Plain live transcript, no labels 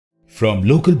From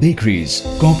local bakeries,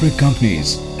 corporate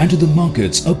companies and to the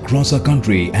markets across our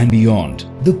country and beyond,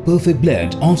 the perfect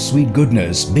blend of sweet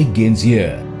goodness begins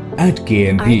here at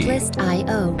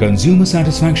Kayempee. Consumer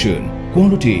satisfaction,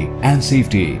 quality and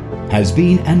safety has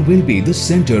been and will be the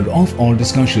center of all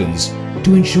discussions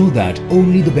to ensure that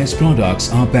only the best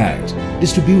products are packed,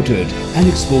 distributed and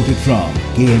exported from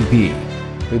Kayempee.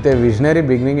 With a visionary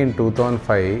beginning in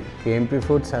 2005, Kayempee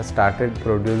Foods has started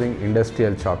producing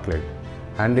industrial chocolate,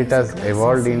 and it has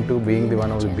evolved into being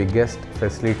one of the biggest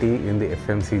facility in the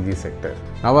FMCG sector.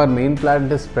 Now our main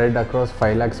plant is spread across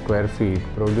 5 lakh square feet,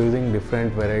 producing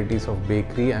different varieties of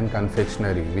bakery and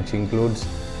confectionery, which includes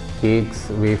cakes,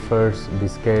 wafers,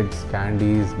 biscuits,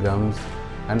 candies, gums,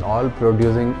 and all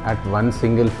producing at one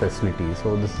single facility.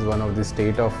 So this is one of the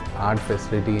state-of-art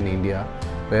facility in India,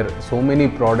 where so many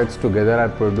products together are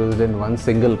produced in one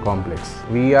single complex.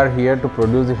 We are here to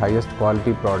produce the highest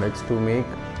quality products to make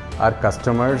our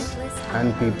customers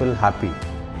and people happy.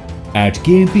 At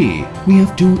Kayempee, we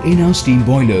have 2 in-house steam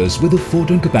boilers with a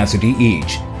 4-ton capacity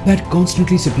each that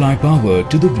constantly supply power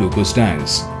to the glucose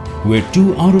tanks, with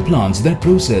 2 RO plants that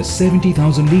process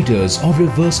 70,000 litres of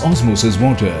reverse osmosis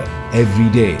water every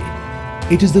day.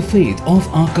 It is the faith of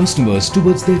our customers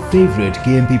towards their favourite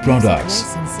Kayempee products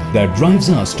that drives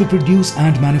us to produce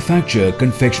and manufacture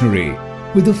confectionery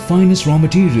with the finest raw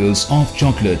materials of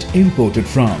chocolate imported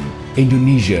from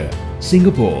Indonesia,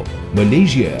 Singapore,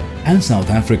 Malaysia and South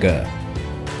Africa.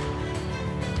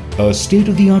 A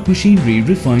state-of-the-art machinery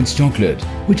refines chocolate,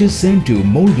 which is sent to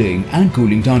moulding and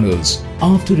cooling tunnels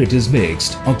after it is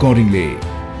mixed accordingly.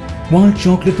 While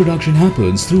chocolate production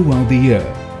happens throughout the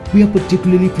year, we are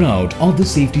particularly proud of the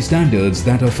safety standards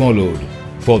that are followed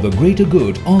for the greater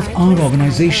good of our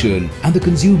organization and the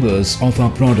consumers of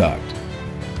our product,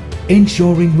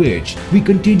 ensuring which we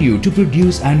continue to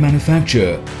produce and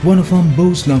manufacture one of our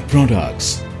most loved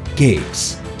products,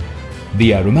 cakes.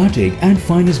 The aromatic and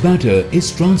finest batter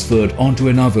is transferred onto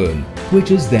an oven,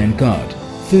 which is then cut,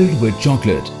 filled with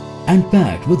chocolate and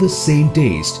packed with the same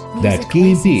taste that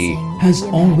Kayempee has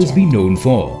always been known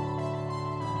for.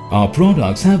 Our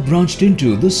products have branched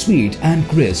into the sweet and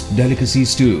crisp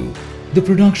delicacies too, the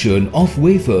production of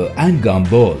wafer and gum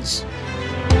balls.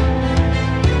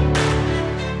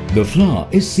 The flour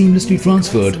is seamlessly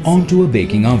transferred onto a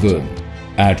baking oven.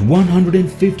 At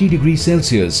 150 degrees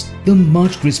Celsius, the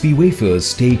much crispy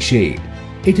wafers take shape.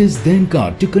 It is then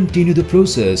cut to continue the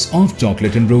process of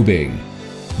chocolate enrobing.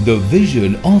 The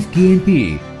vision of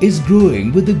Kayempee is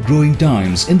growing with the growing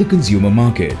times in the consumer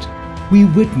market. We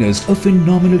witnessed a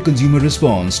phenomenal consumer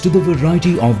response to the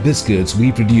variety of biscuits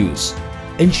we produce,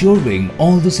 ensuring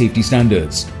all the safety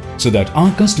standards so that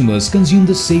our customers consume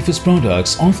the safest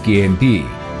products of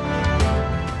Kayempee.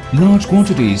 Large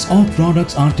quantities of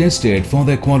products are tested for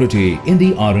their quality in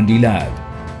the R&D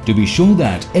lab to be sure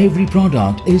that every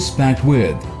product is packed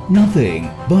with nothing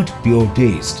but pure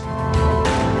taste.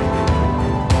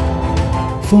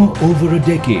 For over a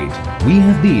decade, we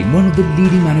have been one of the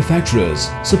leading manufacturers,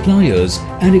 suppliers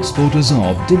and exporters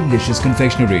of delicious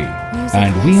confectionery,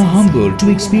 and we are humbled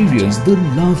to experience the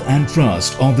love and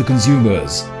trust of the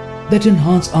consumers that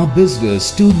enhance our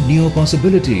business to new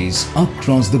possibilities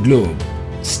across the globe,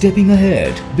 stepping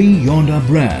ahead beyond our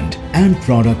brand and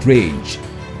product range.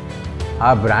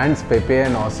 Our brands Pepe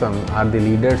and Awesome are the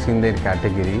leaders in their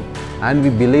category, and we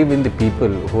believe in the people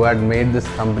who had made this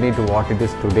company to what it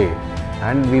is today,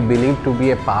 and we believe to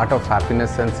be a part of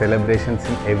happiness and celebrations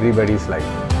in everybody's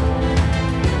life.